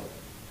healed.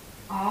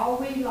 All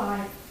we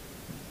like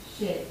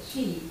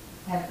sheep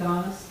have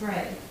gone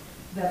astray,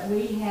 but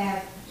we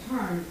have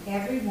turned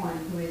every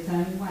one to his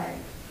own way.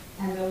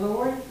 And the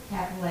Lord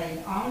hath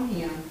laid on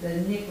him the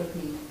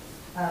iniquity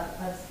of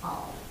us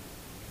all.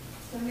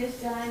 So,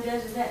 Miss Diane,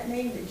 doesn't that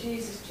mean that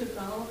Jesus took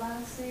all of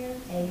our sins?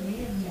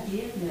 Amen. He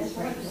did, Miss That's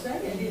what Rachel. you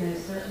say, He didn't it?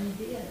 most certainly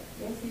did.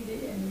 Yes, he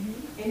did.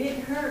 Mm-hmm. And it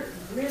hurt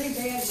really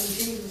bad when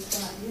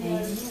Jesus got,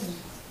 Amen.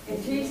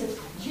 and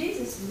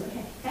Jesus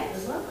had to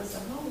love us a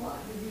whole lot.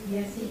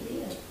 Yes, he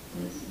did.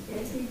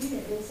 Yes, he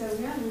did. And so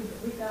now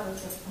we got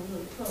us a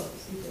little close.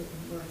 See if they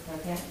can work.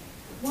 Okay.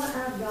 What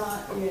I've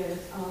got is,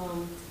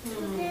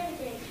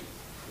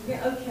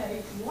 yeah,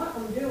 okay, what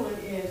I'm doing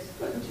is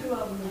putting two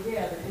of them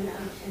together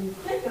and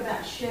think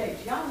about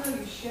shapes. Y'all know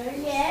your shapes?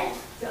 Yes.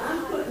 So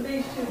I'm putting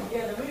these two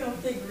together. We're going to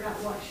figure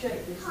out what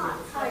shape this Hot.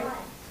 is.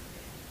 Hot.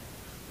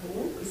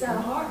 Is that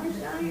a heart, Miss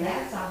Diane?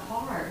 That's a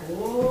heart.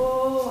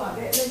 Oh, I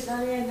bet Miss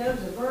Diane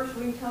knows a verse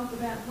we can talk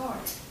about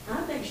heart.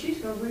 I think she's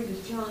going to read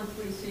us John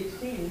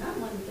 3:16, and I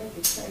wonder if they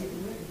could say it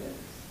with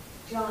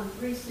us. John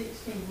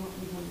 3:16,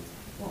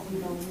 what we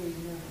going to read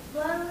now.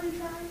 What are we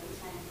trying to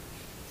say?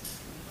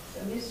 So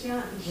Miss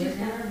John, We're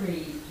going to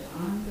read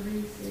John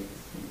 3:16.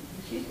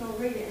 she's going to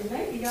read it, and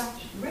maybe y'all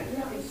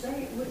can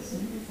say it with us.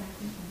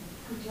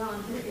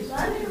 John 3. It's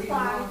Let me actually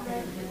find more it.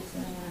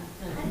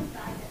 than I can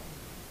find it.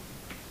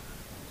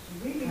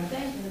 we be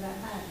thinking about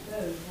how it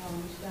goes while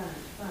Miss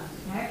Diane's fine.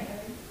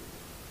 Okay.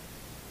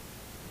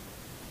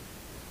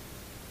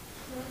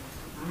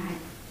 All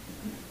right.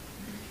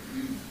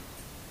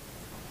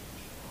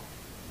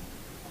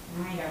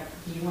 All right,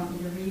 do you want me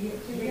to read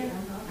it to you? Yeah,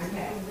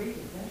 Okay. I'm read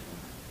it, that's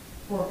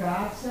For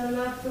God so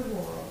loved the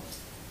world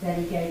that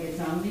he gave his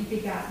only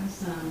begotten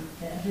Son,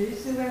 that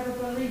whosoever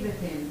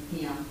believeth in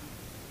him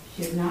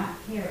should not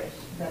perish,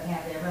 but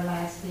have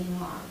everlasting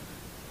life.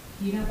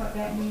 Do you know what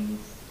that means?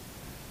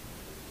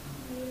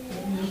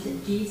 It means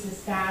that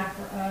Jesus died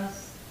for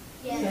us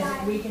so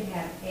that we can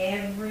have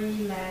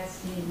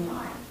everlasting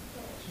life.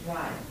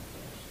 Right.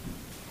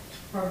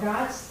 For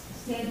God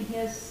sent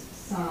his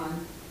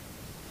Son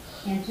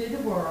into the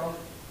world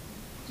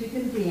to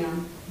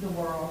condemn the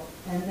world,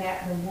 and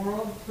that the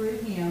world through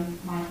him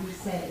might be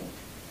saved.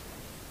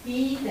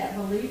 He that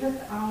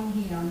believeth on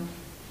him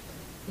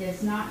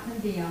is not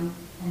condemned,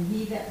 and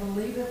he that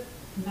believeth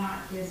not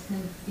is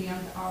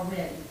condemned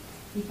already,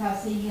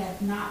 because he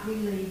hath not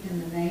believed in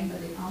the name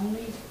of the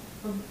only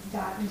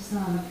begotten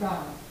Son of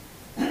God.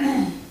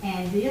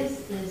 And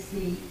this is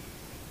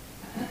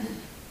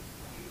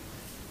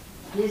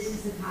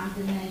the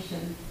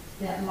condemnation,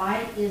 that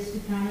light is to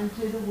come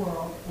into the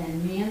world,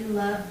 and men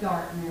love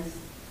darkness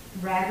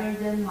rather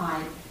than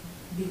light,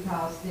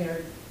 because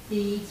their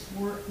deeds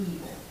were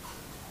evil.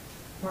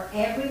 For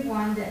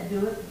everyone that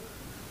doeth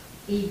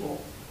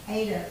evil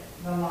hateth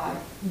the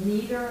light,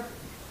 neither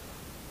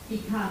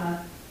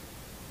becometh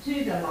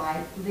to the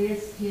light,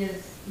 lest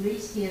his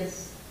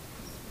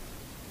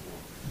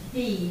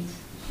deeds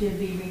should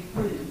be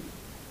reproved.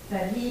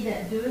 But he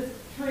that doeth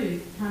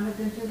truth cometh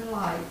into the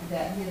light,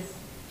 that his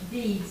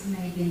deeds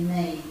may be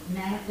made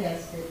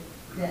manifested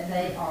that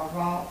they are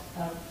wrought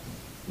of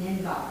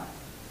in God.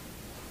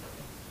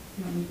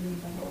 You want me to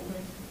read the whole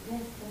thing?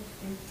 Yes,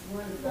 that's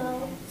wonderful.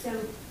 No. So,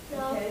 No.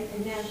 okay,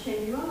 and now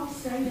can you all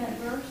say that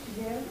verse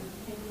together?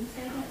 Can you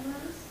say that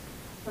verse?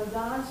 For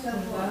God so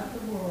loved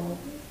the world,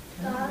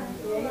 God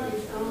gave loves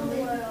his the only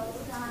world,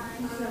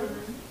 Son,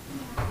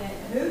 that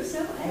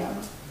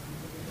whosoever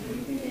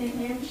believeth in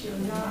him shall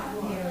not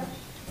perish.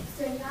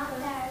 so not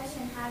perish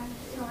and have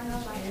eternal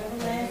life.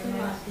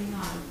 Everlasting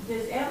life.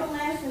 Does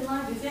everlasting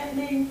life, does that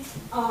mean,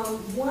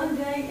 one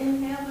day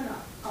in heaven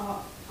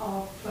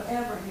or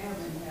forever in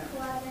heaven?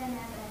 Blood and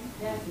heaven.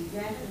 That's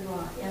exactly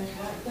right. That's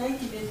right.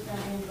 Thank you, Miss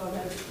Diane, for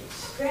those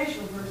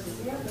special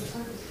verses. Help us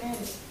understand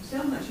it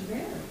so much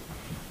better.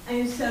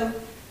 And so,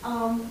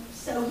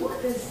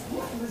 what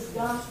does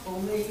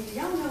gospel mean?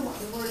 Y'all know what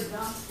the word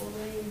gospel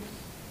means?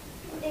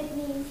 It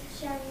means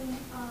sharing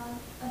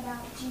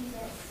about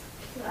Jesus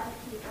to other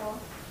people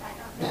that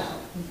don't know.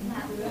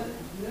 That Good,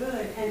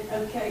 good. And,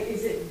 okay,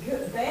 is it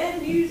good,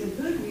 bad news or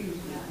good news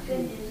now?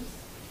 good news.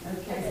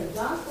 Okay, so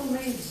gospel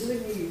means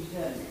good news,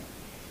 doesn't it?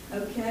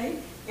 Okay,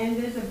 and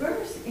there's a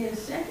verse in 2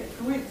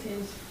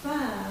 Corinthians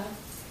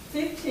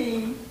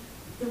 5:15,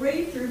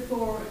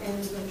 3-4,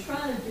 and I'm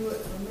trying to do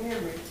it from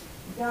memory.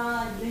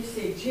 God, they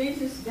said,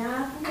 Jesus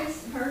died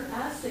for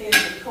our sins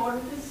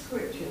according to the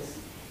Scriptures.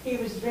 He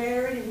was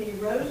buried and he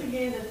rose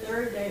again the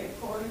third day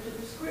according to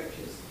the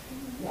Scriptures.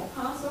 The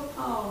Apostle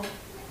Paul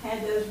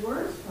had those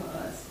words for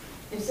us.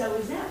 And so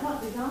is that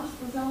what the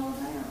gospel's all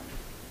about?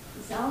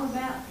 It's all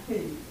about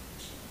who?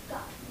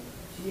 God.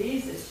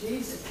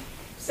 Jesus.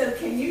 So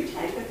can you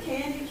take a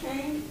candy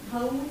cane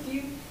home with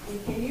you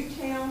and can you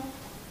tell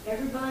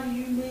everybody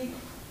you meet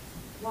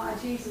why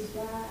Jesus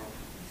died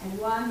and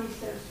why he's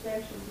so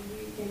special to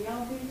you? Can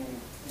y'all do that?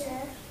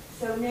 Yes.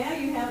 So now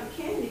you have a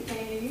candy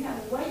cane and you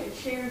have a way to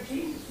share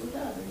Jesus with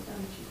others,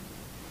 don't you?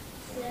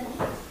 Yes.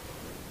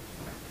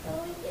 So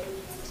we can.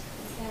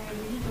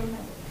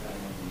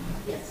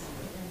 Yes.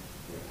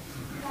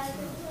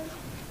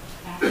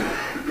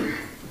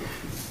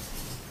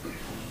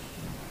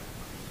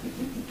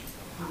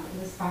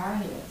 Let's bow our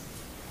heads.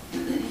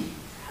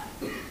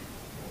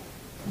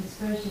 Most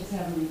gracious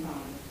Heavenly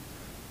Father,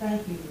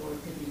 thank you, Lord,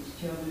 for these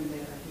children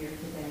that are here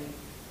today.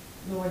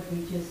 Lord,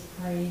 we just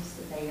praise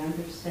that they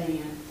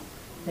understand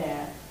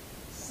that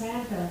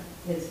Santa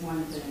is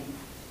one thing,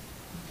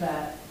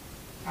 but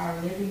our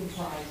living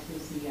Christ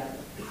is the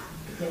other.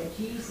 That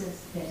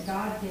Jesus, that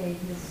God gave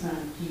his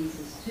Son,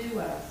 Jesus, to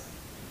us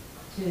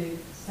to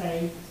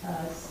save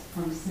us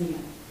from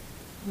sin.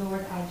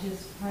 Lord, I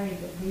just pray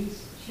that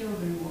these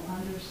children will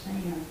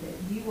understand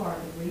that you are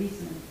the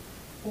reason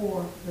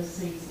for the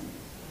season.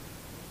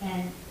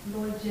 And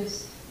Lord,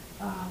 just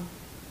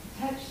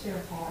touch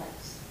their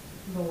hearts,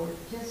 Lord.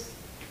 Just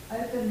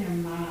open their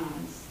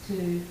minds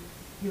to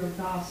your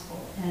gospel.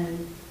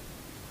 And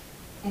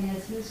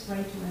as Miss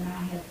Rachel and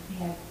I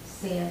have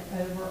said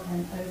over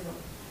and over,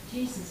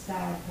 Jesus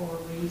died for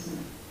a reason.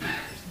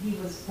 He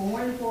was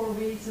born for a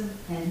reason,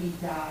 and he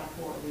died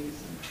for a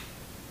reason.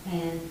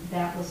 And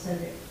that was so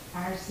that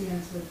our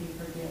sins would be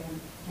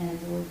forgiven,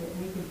 and Lord, that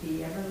we could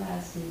be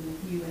everlasting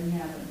with you in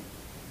heaven.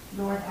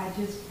 Lord, I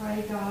just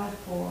pray, God,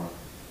 for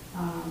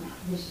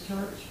this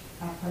church.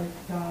 I pray,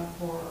 God,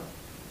 for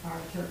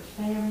our church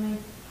family,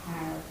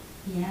 our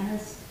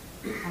pianist.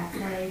 I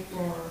pray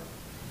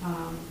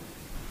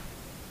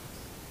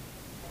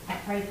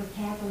for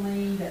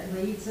Kathleen that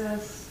leads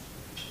us.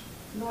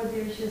 Lord,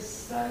 there's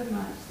just so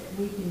much that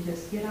we can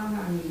just get on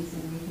our knees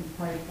and we can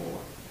pray for.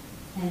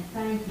 And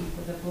thank you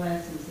for the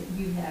blessings that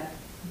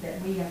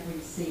we have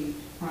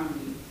received from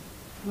you.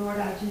 Lord,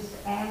 I just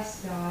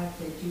ask, God,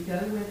 that you go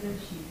with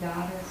us, you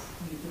guide us,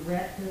 you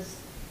direct us,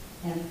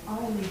 and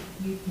only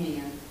you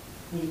can.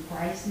 In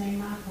Christ's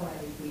name I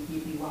pray. We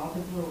give you all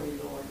the glory,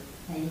 Lord.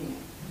 Amen.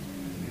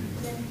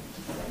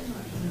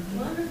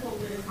 Wonderful,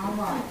 Liz. All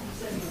right.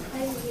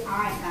 Thank you. All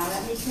right, now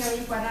let me tell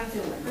you what I'm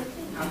doing.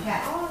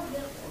 Okay. All of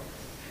them.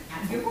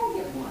 You're going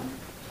to get one.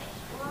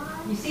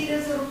 You see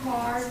this little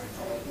card?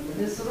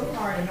 This little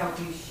card will help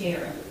you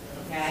share it,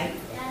 okay?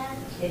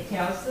 Yes. It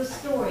tells the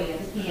story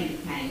of the candy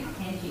cane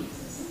and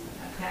Jesus,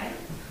 okay?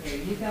 There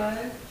you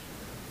go.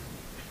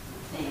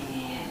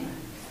 And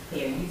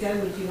there you go.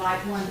 Would you like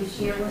one to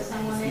share with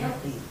someone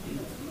else?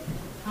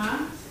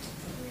 Huh?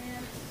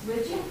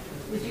 Would you?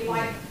 Would you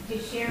like to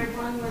share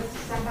one with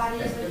somebody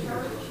in the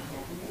church?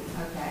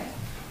 Okay.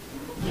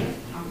 Yeah,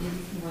 I'll give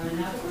you one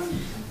another one.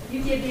 You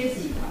give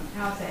Izzy one.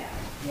 How's that?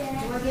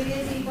 Yes. You want to give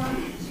Izzy one?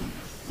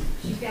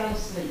 She fell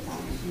asleep on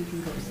it. You can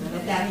go to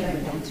But that's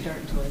okay. Don't start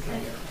until it's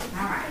later.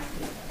 All right.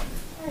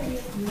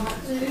 You want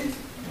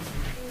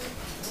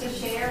to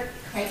share?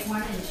 Take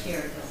one and share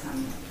it with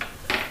someone.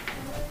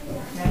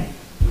 Okay?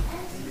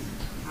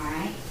 All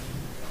right.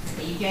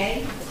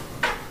 DJ?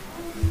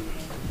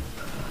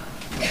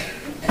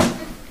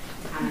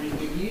 I'm going to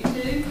give you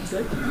two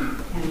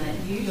and let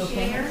you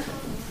share.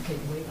 Okay,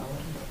 wait, I'll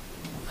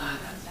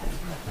let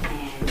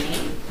And me.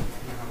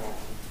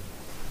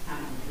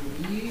 I'm going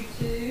to give you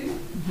two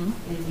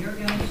and you're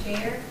going to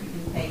share. You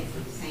can take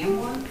the same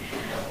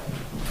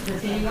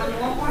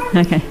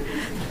Okay.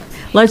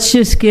 Let's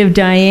just give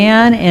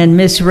Diane and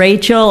Miss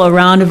Rachel a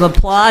round of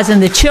applause,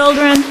 and the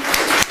children.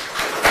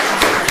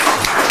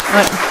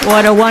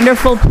 What a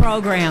wonderful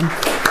program.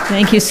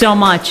 Thank you so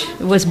much.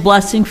 It was a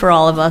blessing for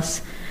all of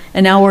us.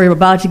 And now we're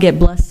about to get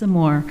blessed some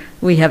more.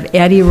 We have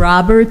Addie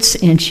Roberts,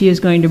 and she is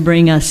going to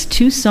bring us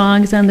 2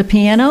 songs on the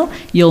piano.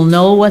 You'll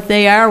know what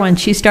they are when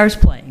she starts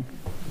playing.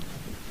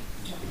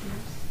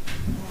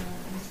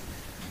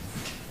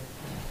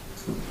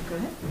 Go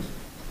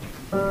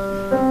ahead.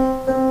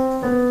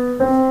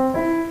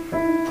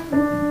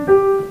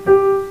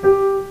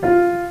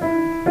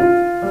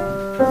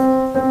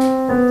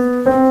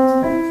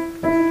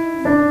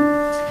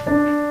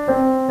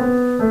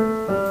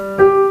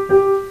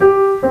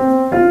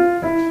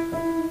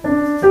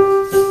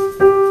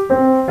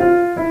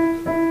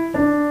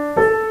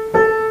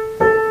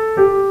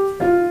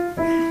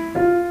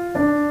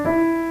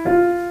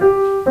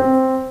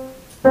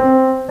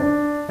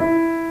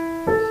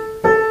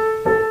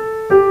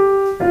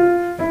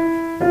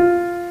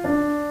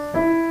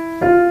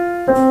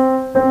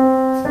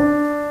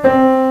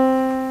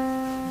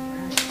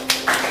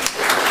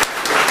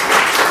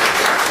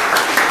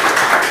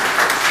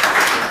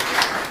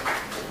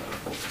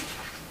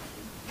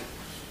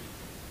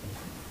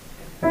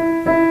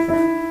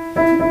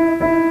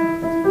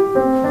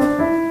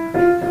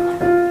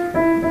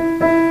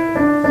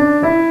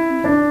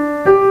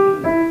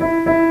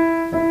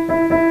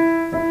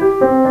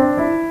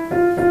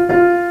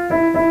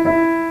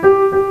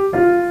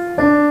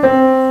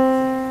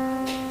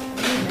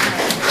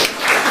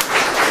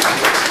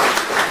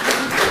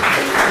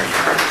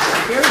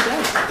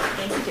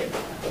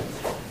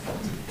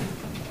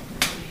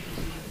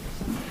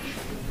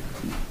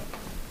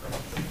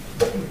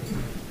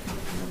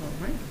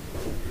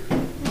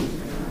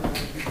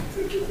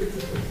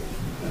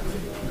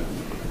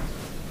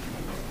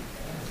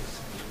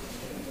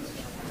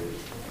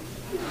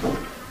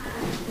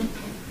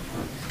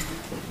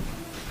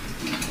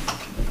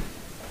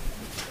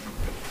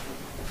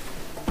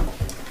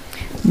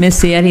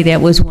 Miss Addie,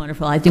 that was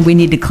wonderful. I think we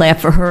need to clap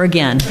for her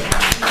again.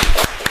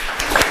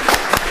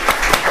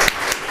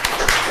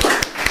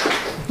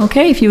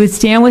 Okay, if you would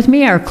stand with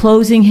me, our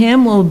closing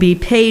hymn will be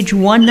page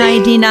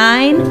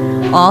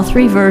 199, all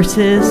 3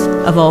 verses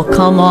of O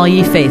Come All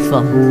Ye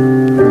Faithful.